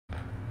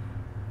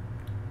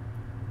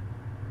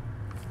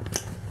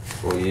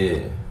Oh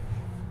yeah.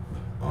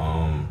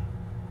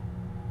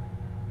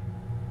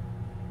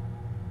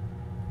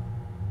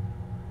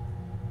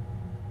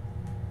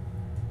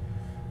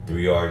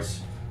 3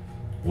 yards.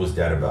 What's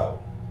that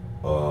about?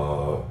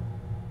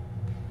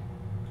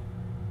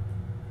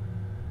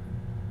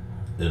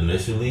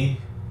 Initially,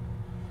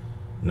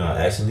 no,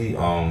 actually,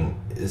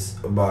 it's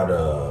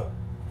about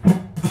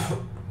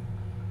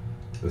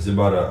it's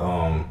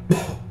about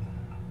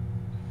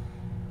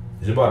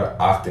it's about an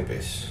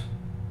octopus.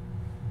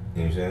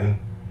 You know what I'm saying?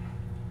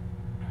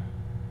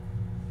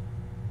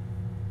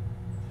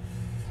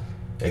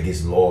 That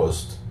gets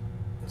lost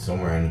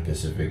somewhere in the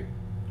Pacific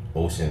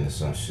Ocean or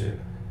some shit.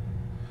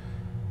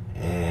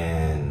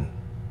 And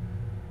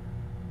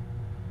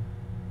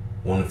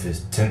one of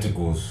his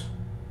tentacles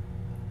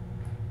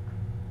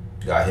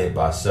got hit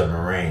by a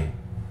submarine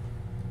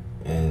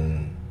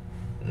and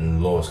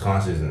lost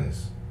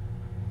consciousness.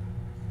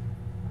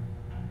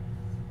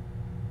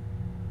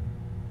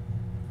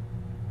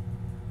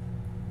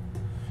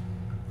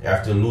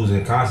 After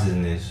losing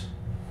consciousness,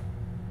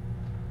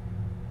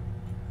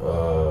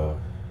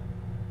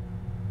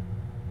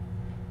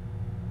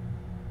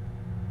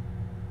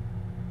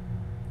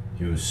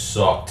 he was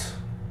sucked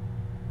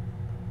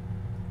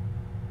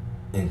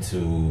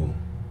into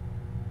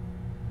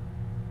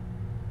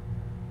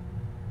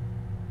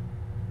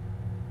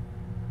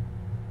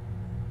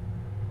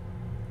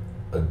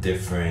a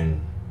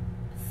different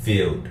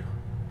field.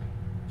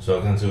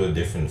 Sucked into a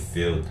different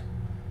field,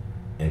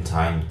 and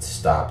time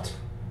stopped.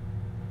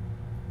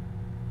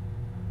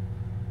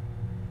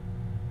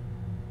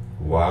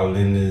 While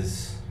in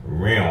this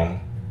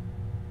realm,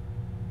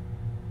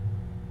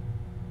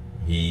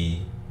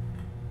 he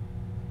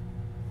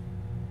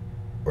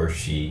or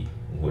she,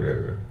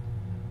 whatever,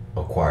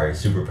 acquired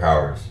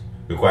superpowers.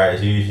 She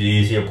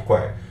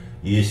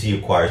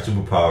acquired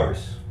superpowers,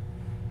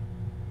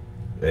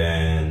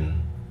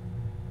 and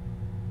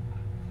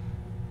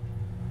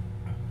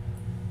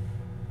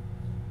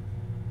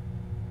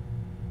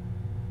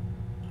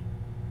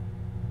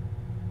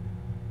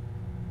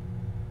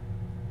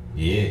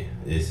yeah,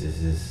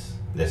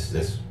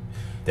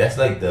 that's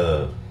like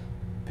the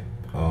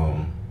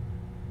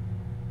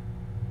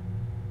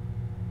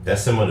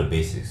that's some of the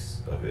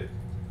basics of it.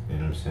 You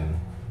know what I'm saying?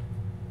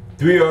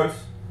 3 yards.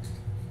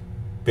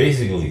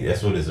 Basically,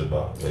 that's what it's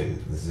about.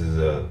 Like, this is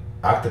a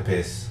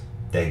octopus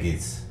that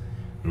gets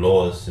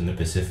lost in the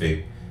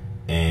Pacific,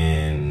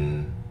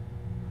 and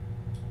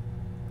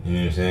you know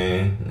what I'm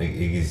saying? Like,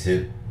 it gets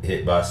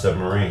hit by a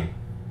submarine.